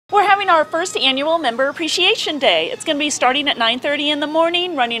having our first annual Member Appreciation Day. It's going to be starting at 9:30 in the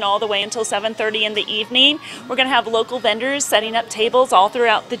morning, running all the way until 7:30 in the evening. We're going to have local vendors setting up tables all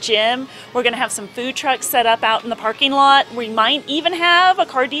throughout the gym. We're going to have some food trucks set up out in the parking lot. We might even have a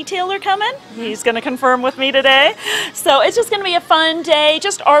car detailer coming. He's going to confirm with me today. So it's just going to be a fun day,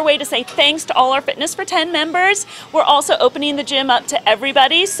 just our way to say thanks to all our Fitness for 10 members. We're also opening the gym up to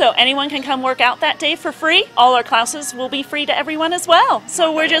everybody, so anyone can come work out that day for free. All our classes will be free to everyone as well.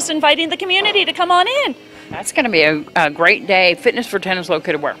 So we're just inviting the community to come on in. That's going to be a great day. Fitness for 10 is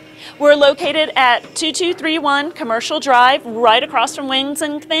located where? We're located at 2231 Commercial Drive, right across from Wings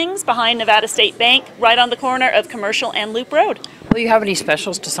and Things, behind Nevada State Bank, right on the corner of Commercial and Loop Road. Will you have any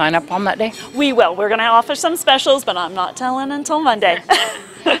specials to sign up on that day? We will. We're going to offer some specials, but I'm not telling until Monday.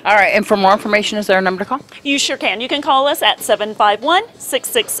 All right, and for more information, is there a number to call? You sure can. You can call us at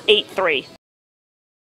 751-6683.